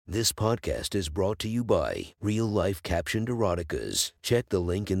This podcast is brought to you by Real Life Captioned Eroticas. Check the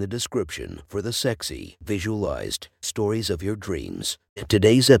link in the description for the sexy, visualized stories of your dreams.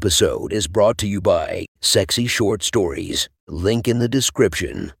 Today's episode is brought to you by Sexy Short Stories. Link in the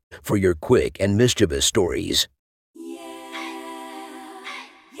description for your quick and mischievous stories.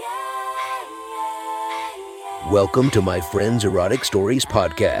 Welcome to my friend's Erotic Stories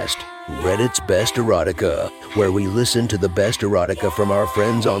podcast, Reddit's Best Erotica, where we listen to the best erotica from our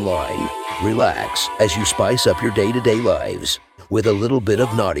friends online. Relax as you spice up your day-to-day lives with a little bit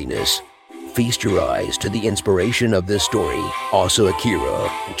of naughtiness. Feast your eyes to the inspiration of this story, Asa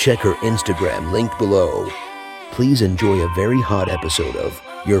Akira. Check her Instagram linked below. Please enjoy a very hot episode of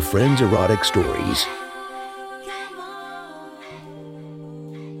Your Friend's Erotic Stories.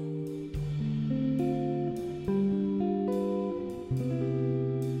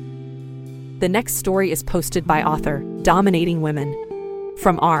 The next story is posted by author Dominating Women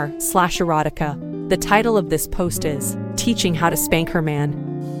from r/erotica. The title of this post is Teaching How to Spank Her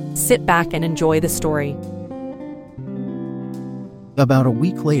Man. Sit back and enjoy the story. About a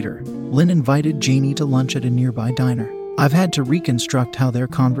week later, Lynn invited Janie to lunch at a nearby diner. I've had to reconstruct how their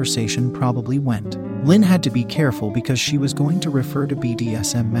conversation probably went. Lynn had to be careful because she was going to refer to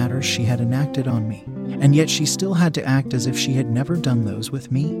BDSM matters she had enacted on me, and yet she still had to act as if she had never done those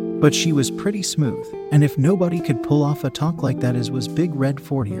with me. But she was pretty smooth, and if nobody could pull off a talk like that, as was big red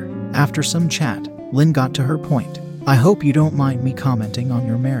for her. After some chat, Lynn got to her point. I hope you don't mind me commenting on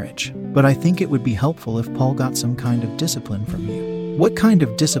your marriage, but I think it would be helpful if Paul got some kind of discipline from you. What kind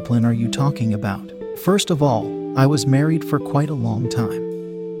of discipline are you talking about? First of all, I was married for quite a long time,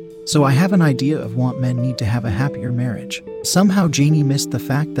 so I have an idea of what men need to have a happier marriage. Somehow Janie missed the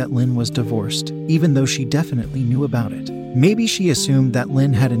fact that Lynn was divorced, even though she definitely knew about it. Maybe she assumed that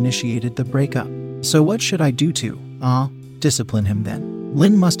Lynn had initiated the breakup. So what should I do to, discipline him then?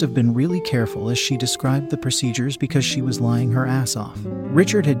 Lynn must have been really careful as she described the procedures because she was lying her ass off.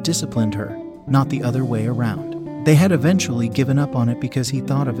 Richard had disciplined her, not the other way around. They had eventually given up on it because he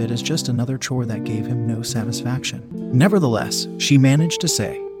thought of it as just another chore that gave him no satisfaction. Nevertheless, she managed to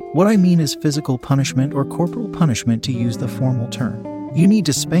say, "What I mean is physical punishment or corporal punishment, to use the formal term. You need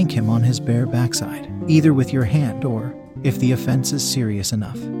to spank him on his bare backside, either with your hand or, if the offense is serious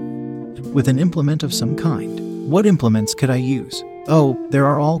enough, with an implement of some kind." What implements could I use? Oh, there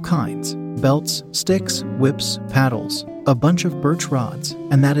are all kinds. Belts, sticks, whips, paddles, a bunch of birch rods,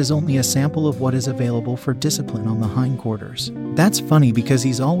 and that is only a sample of what is available for discipline on the hindquarters. That's funny because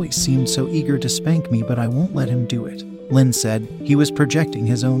he's always seemed so eager to spank me, but I won't let him do it. Lynn said. He was projecting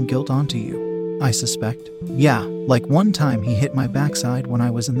his own guilt onto you, I suspect. Yeah, like one time he hit my backside when I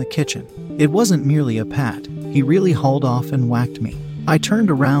was in the kitchen. It wasn't merely a pat. He really hauled off and whacked me. I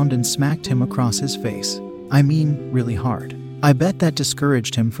turned around and smacked him across his face. I mean, really hard. I bet that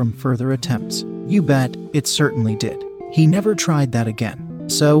discouraged him from further attempts. You bet, it certainly did. He never tried that again.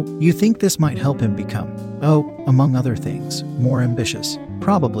 So, you think this might help him become, among other things, more ambitious?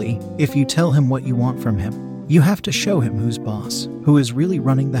 Probably, if you tell him what you want from him. You have to show him who's boss, who is really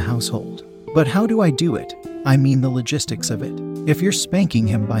running the household. But how do I do it? I mean the logistics of it. If you're spanking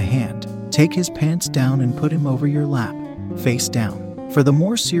him by hand, take his pants down and put him over your lap, face down. For the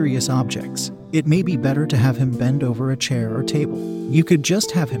more serious objects, it may be better to have him bend over a chair or table. You could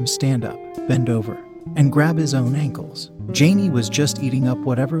just have him stand up, bend over, and grab his own ankles. Janie was just eating up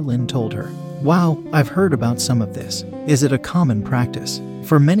whatever Lynn told her. Wow, I've heard about some of this. Is it a common practice?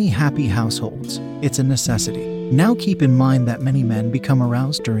 For many happy households, it's a necessity. Now keep in mind that many men become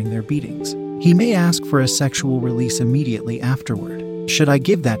aroused during their beatings. He may ask for a sexual release immediately afterward. Should I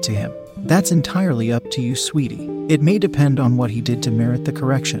give that to him? That's entirely up to you, sweetie. It may depend on what he did to merit the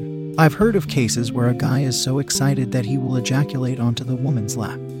correction. I've heard of cases where a guy is so excited that he will ejaculate onto the woman's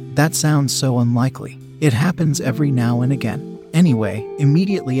lap. That sounds so unlikely. It happens every now and again. Anyway,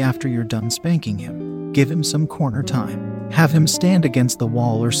 immediately after you're done spanking him, give him some corner time. Have him stand against the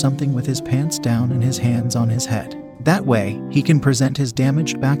wall or something with his pants down and his hands on his head. That way, he can present his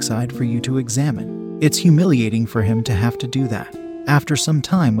damaged backside for you to examine. It's humiliating for him to have to do that. After some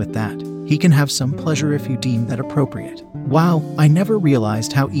time with that, he can have some pleasure if you deem that appropriate. Wow, I never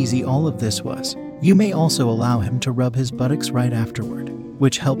realized how easy all of this was. You may also allow him to rub his buttocks right afterward,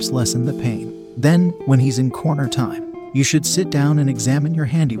 which helps lessen the pain. Then, when he's in corner time, you should sit down and examine your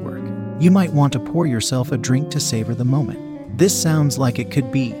handiwork. You might want to pour yourself a drink to savor the moment. This sounds like it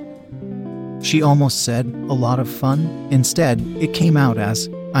could be, she almost said, a lot of fun. Instead, it came out as,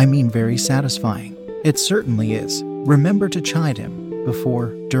 very satisfying. It certainly is. Remember to chide him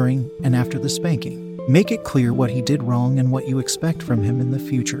before, during, and after the spanking. Make it clear what he did wrong and what you expect from him in the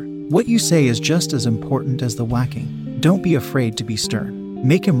future. What you say is just as important as the whacking. Don't be afraid to be stern.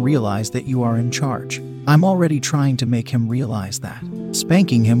 Make him realize that you are in charge. I'm already trying to make him realize that.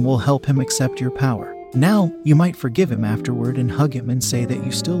 Spanking him will help him accept your power. Now, you might forgive him afterward and hug him and say that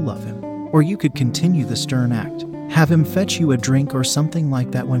you still love him. Or you could continue the stern act. Have him fetch you a drink or something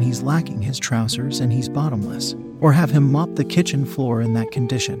like that when he's lacking his trousers and he's bottomless. Or have him mop the kitchen floor in that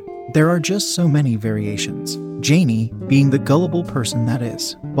condition. There are just so many variations. Janie, being the gullible person that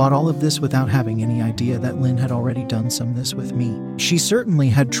is, bought all of this without having any idea that Lynn had already done some of this with me. She certainly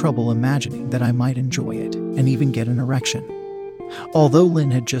had trouble imagining that I might enjoy it and even get an erection. Although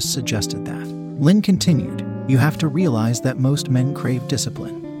Lynn had just suggested that. Lynn continued, you have to realize that most men crave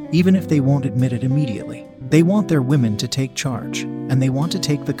discipline, even if they won't admit it immediately. They want their women to take charge, and they want to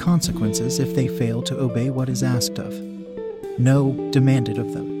take the consequences if they fail to obey what is asked of. No, demanded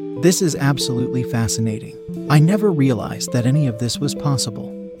of them. This is absolutely fascinating. I never realized that any of this was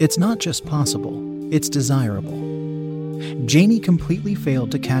possible. It's not just possible, it's desirable. Janie completely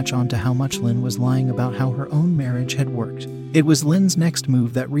failed to catch on to how much Lynn was lying about how her own marriage had worked. It was Lynn's next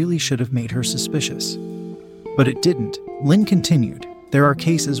move that really should have made her suspicious. But it didn't. Lynn continued. There are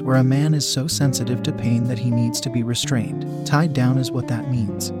cases where a man is so sensitive to pain that he needs to be restrained. Tied down is what that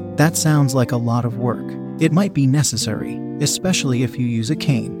means. That sounds like a lot of work. It might be necessary, especially if you use a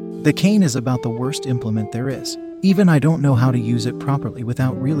cane. The cane is about the worst implement there is. Even I don't know how to use it properly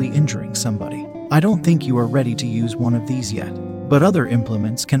without really injuring somebody. I don't think you are ready to use one of these yet. But other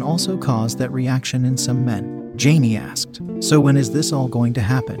implements can also cause that reaction in some men. Janie asked, so when is this all going to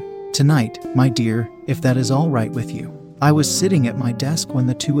happen? Tonight, my dear, if that is all right with you. I was sitting at my desk when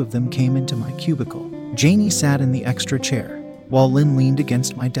the two of them came into my cubicle. Janie sat in the extra chair, while Lynn leaned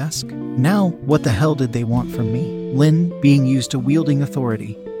against my desk. Now, what the hell did they want from me? Lynn, being used to wielding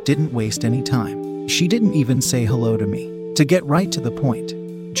authority, didn't waste any time. She didn't even say hello to me. To get right to the point,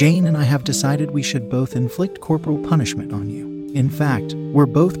 Jane and I have decided we should both inflict corporal punishment on you. In fact, we're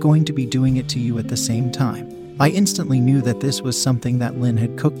both going to be doing it to you at the same time. I instantly knew that this was something that Lynn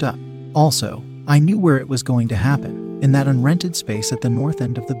had cooked up. Also, I knew where it was going to happen. In that unrented space at the north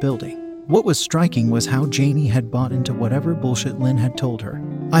end of the building. What was striking was how Janie had bought into whatever bullshit Lynn had told her.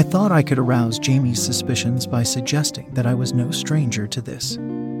 I thought I could arouse Jamie's suspicions by suggesting that I was no stranger to this.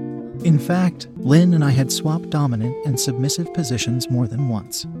 In fact, Lynn and I had swapped dominant and submissive positions more than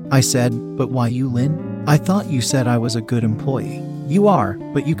once. I said, but why you, Lynn? I thought you said I was a good employee. You are,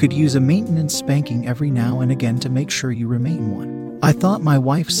 but you could use a maintenance spanking every now and again to make sure you remain one. I thought my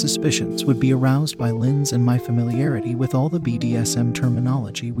wife's suspicions would be aroused by Lynn's and my familiarity with all the BDSM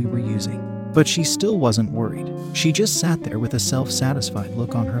terminology we were using. But she still wasn't worried. She just sat there with a self-satisfied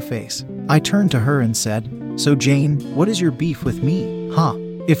look on her face. I turned to her and said, so Jane, what is your beef with me, huh?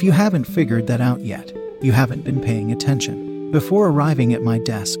 If you haven't figured that out yet, you haven't been paying attention. Before arriving at my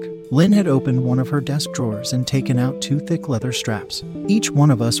desk, Lynn had opened one of her desk drawers and taken out 2 thick leather straps. Each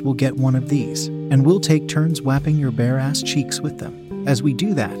one of us will get one of these, and we'll take turns whapping your bare ass cheeks with them. As we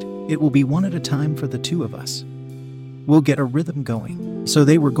do that, it will be one at a time for the 2 of us. We'll get a rhythm going. So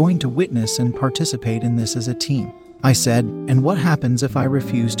they were going to witness and participate in this as a team. I said, and what happens if I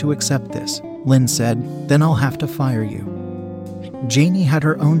refuse to accept this? Lynn said, then I'll have to fire you. Janie had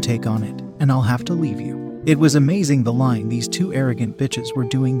her own take on it, and I'll have to leave you. It was amazing the lying these 2 arrogant bitches were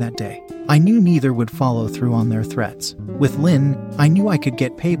doing that day. I knew neither would follow through on their threats. With Lynn, I knew I could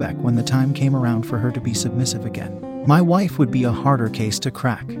get payback when the time came around for her to be submissive again. My wife would be a harder case to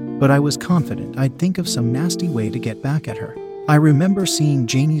crack, but I was confident I'd think of some nasty way to get back at her. I remember seeing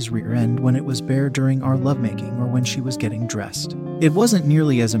Janie's rear end when it was bare during our lovemaking or when she was getting dressed. It wasn't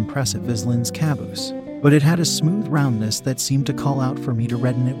nearly as impressive as Lynn's caboose, but it had a smooth roundness that seemed to call out for me to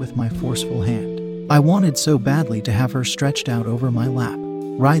redden it with my forceful hand. I wanted so badly to have her stretched out over my lap,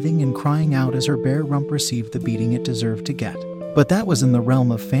 writhing and crying out as her bare rump received the beating it deserved to get. But that was in the realm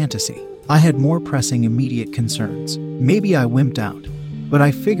of fantasy. I had more pressing immediate concerns. Maybe I wimped out, but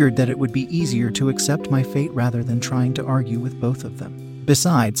I figured that it would be easier to accept my fate rather than trying to argue with both of them.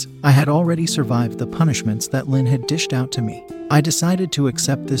 Besides, I had already survived the punishments that Lynn had dished out to me. I decided to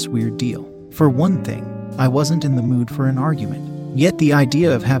accept this weird deal. For one thing, I wasn't in the mood for an argument. Yet the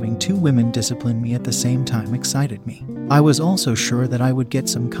idea of having 2 women discipline me at the same time excited me. I was also sure that I would get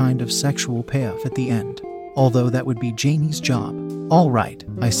some kind of sexual payoff at the end, although that would be Janie's job. All right,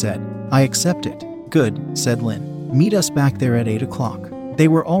 I said. I accept it. Good, said Lynn. Meet us back there at 8 o'clock. They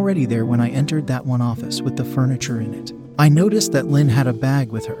were already there when I entered that one office with the furniture in it. I noticed that Lynn had a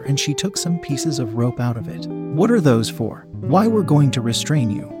bag with her and she took some pieces of rope out of it. What are those for? Why, we're going to restrain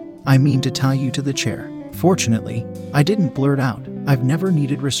you. I mean to tie you to the chair. Fortunately, I didn't blurt out, I've never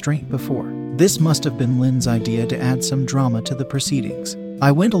needed restraint before. This must have been Lynn's idea to add some drama to the proceedings.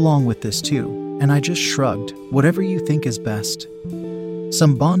 I went along with this too, and I just shrugged, whatever you think is best.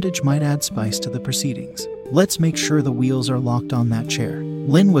 Some bondage might add spice to the proceedings. Let's make sure the wheels are locked on that chair.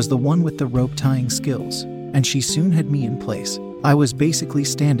 Lynn was the one with the rope tying skills, and she soon had me in place. I was basically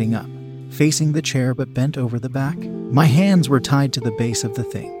standing up, facing the chair but bent over the back. My hands were tied to the base of the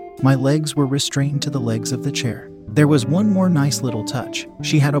thing. My legs were restrained to the legs of the chair. There was one more nice little touch.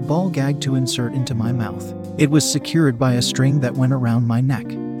 She had a ball gag to insert into my mouth. It was secured by a string that went around my neck.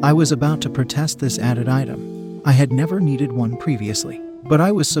 I was about to protest this added item. I had never needed one previously, but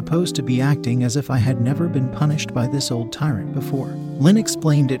I was supposed to be acting as if I had never been punished by this old tyrant before. Lynn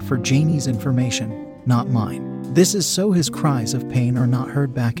explained it for Janie's information, not mine. This is so his cries of pain are not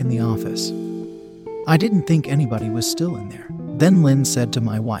heard back in the office. I didn't think anybody was still in there. Then Lynn said to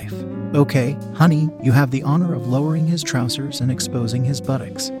my wife, "Okay, honey, you have the honor of lowering his trousers and exposing his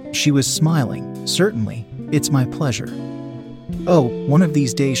buttocks." She was smiling. "Certainly, it's my pleasure." Oh, one of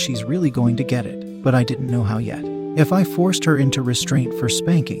these days she's really going to get it, but I didn't know how yet. If I forced her into restraint for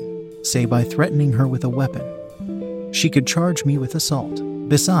spanking, say by threatening her with a weapon, she could charge me with assault.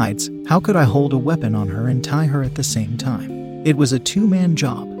 Besides, how could I hold a weapon on her and tie her at the same time? It was a two-man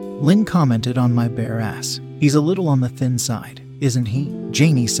job. Lynn commented on my bare ass. "He's a little on the thin side, isn't he?"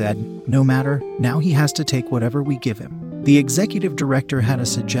 Janie said, "No matter, now he has to take whatever we give him." The executive director had a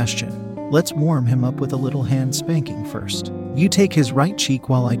suggestion. "Let's warm him up with a little hand spanking first. You take his right cheek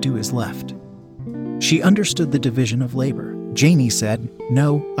while I do his left." She understood the division of labor. Janie said,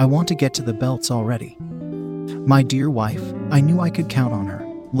 "No, I want to get to the belts already." My dear wife, I knew I could count on her.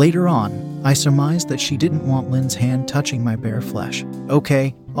 Later on, I surmised that she didn't want Lynn's hand touching my bare flesh.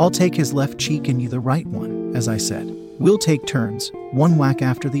 "Okay, I'll take his left cheek and you the right one," as I said. "We'll take turns, one whack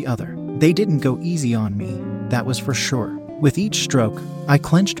after the other." They didn't go easy on me, that was for sure. With each stroke, I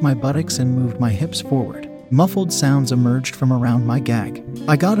clenched my buttocks and moved my hips forward. Muffled sounds emerged from around my gag.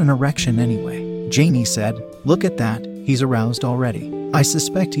 I got an erection anyway. Janie said, "Look at that, he's aroused already. I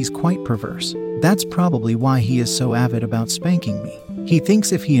suspect he's quite perverse. That's probably why he is so avid about spanking me. He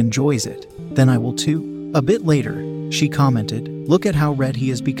thinks if he enjoys it, then I will too." A bit later, she commented, "Look at how red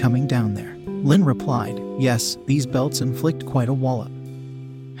he is becoming down there." Lynn replied, "Yes, these belts inflict quite a wallop."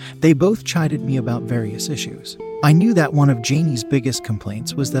 They both chided me about various issues. I knew that one of Janie's biggest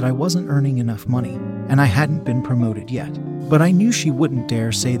complaints was that I wasn't earning enough money, and I hadn't been promoted yet. But I knew she wouldn't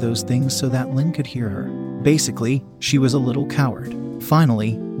dare say those things so that Lynn could hear her. Basically, she was a little coward.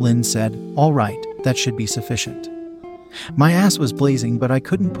 Finally, Lynn said, "All right, that should be sufficient." My ass was blazing, but I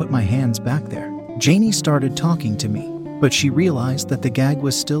couldn't put my hands back there. Janie started talking to me, but she realized that the gag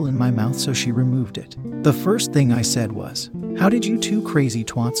was still in my mouth, so she removed it. The first thing I said was, "How did you two crazy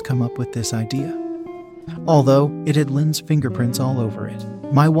twats come up with this idea?" Although it had Lynn's fingerprints all over it.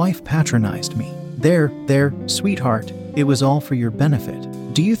 My wife patronized me. There, sweetheart, it was all for your benefit.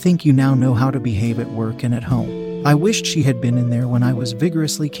 Do you think you now know how to behave at work and at home? I wished she had been in there when I was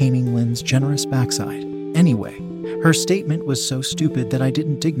vigorously caning Lynn's generous backside. Anyway, her statement was so stupid that I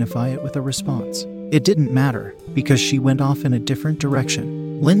didn't dignify it with a response. It didn't matter, because she went off in a different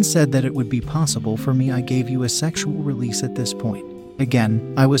direction. Lynn said that it would be possible for me I gave you a sexual release at this point. Again,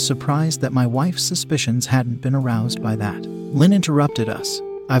 I was surprised that my wife's suspicions hadn't been aroused by that. Lynn interrupted us.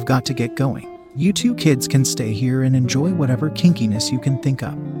 "I've got to get going. You two kids can stay here and enjoy whatever kinkiness you can think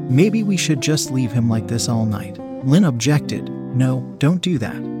up. Maybe we should just leave him like this all night." Lynn objected. "No, don't do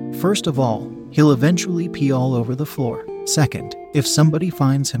that. First of all, he'll eventually pee all over the floor. Second, if somebody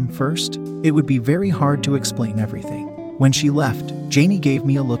finds him first, it would be very hard to explain everything." When she left, Janie gave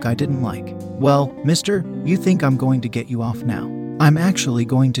me a look I didn't like. "Well, mister, you think I'm going to get you off now? I'm actually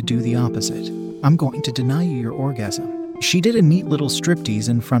going to do the opposite. I'm going to deny you your orgasm." She did a neat little striptease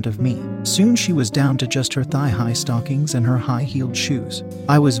in front of me. Soon she was down to just her thigh-high stockings and her high-heeled shoes.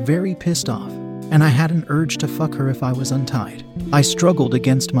 I was very pissed off, and I had an urge to fuck her if I was untied. I struggled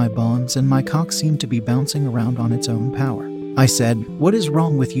against my bonds and my cock seemed to be bouncing around on its own power. I said, "What is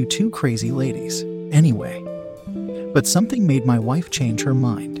wrong with you two crazy ladies, anyway?" But something made my wife change her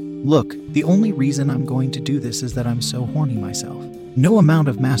mind. "Look, the only reason I'm going to do this is that I'm so horny myself. No amount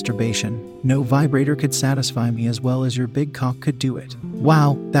of masturbation, no vibrator could satisfy me as well as your big cock could do it."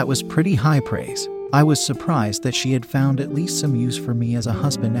 Wow, that was pretty high praise. I was surprised that she had found at least some use for me as a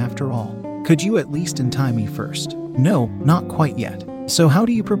husband after all. "Could you at least untie me first?" "No, not quite yet." "So how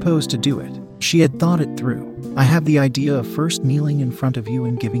do you propose to do it?" She had thought it through. "I have the idea of first kneeling in front of you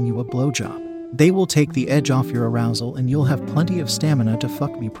and giving you a blowjob. They will take the edge off your arousal and you'll have plenty of stamina to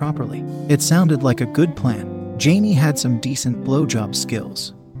fuck me properly." It sounded like a good plan. Janie had some decent blowjob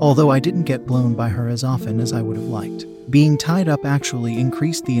skills, although I didn't get blown by her as often as I would have liked. Being tied up actually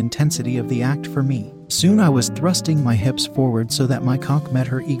increased the intensity of the act for me. Soon I was thrusting my hips forward so that my cock met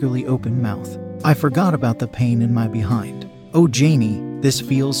her eagerly open mouth. I forgot about the pain in my behind. "Oh, Janie, this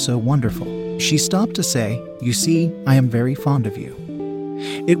feels so wonderful." She stopped to say, "You see, I am very fond of you."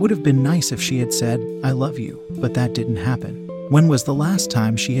 It would have been nice if she had said, "I love you," but that didn't happen. When was the last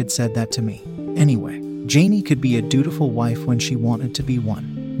time she had said that to me? Anyway, Janie could be a dutiful wife when she wanted to be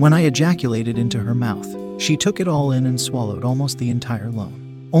one. When I ejaculated into her mouth, she took it all in and swallowed almost the entire loan.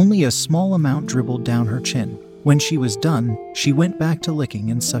 Only a small amount dribbled down her chin. When she was done, she went back to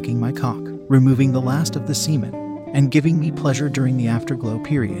licking and sucking my cock, removing the last of the semen, and giving me pleasure during the afterglow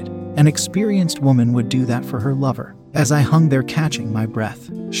period. An experienced woman would do that for her lover. As I hung there catching my breath,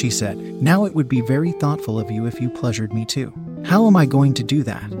 she said, "Now it would be very thoughtful of you if you pleasured me too." "How am I going to do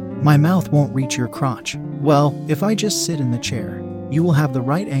that? My mouth won't reach your crotch." "Well, if I just sit in the chair, you will have the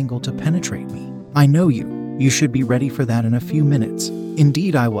right angle to penetrate me." "I know you. You should be ready for that in a few minutes."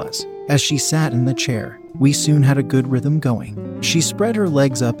 Indeed I was. As she sat in the chair, we soon had a good rhythm going. She spread her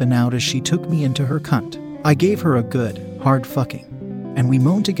legs up and out as she took me into her cunt. I gave her a good, hard fucking, and we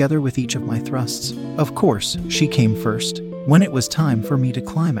moaned together with each of my thrusts. Of course, she came first. When it was time for me to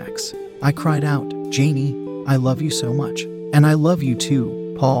climax, I cried out, "Janie, I love you so much. And I love you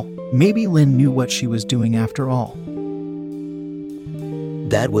too, Paul." Maybe Lynn knew what she was doing after all.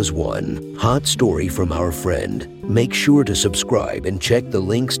 That was one hot story from our friend. Make sure to subscribe and check the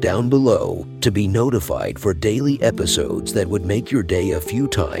links down below to be notified for daily episodes that would make your day a few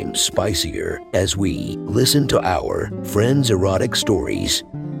times spicier as we listen to our friends' erotic stories.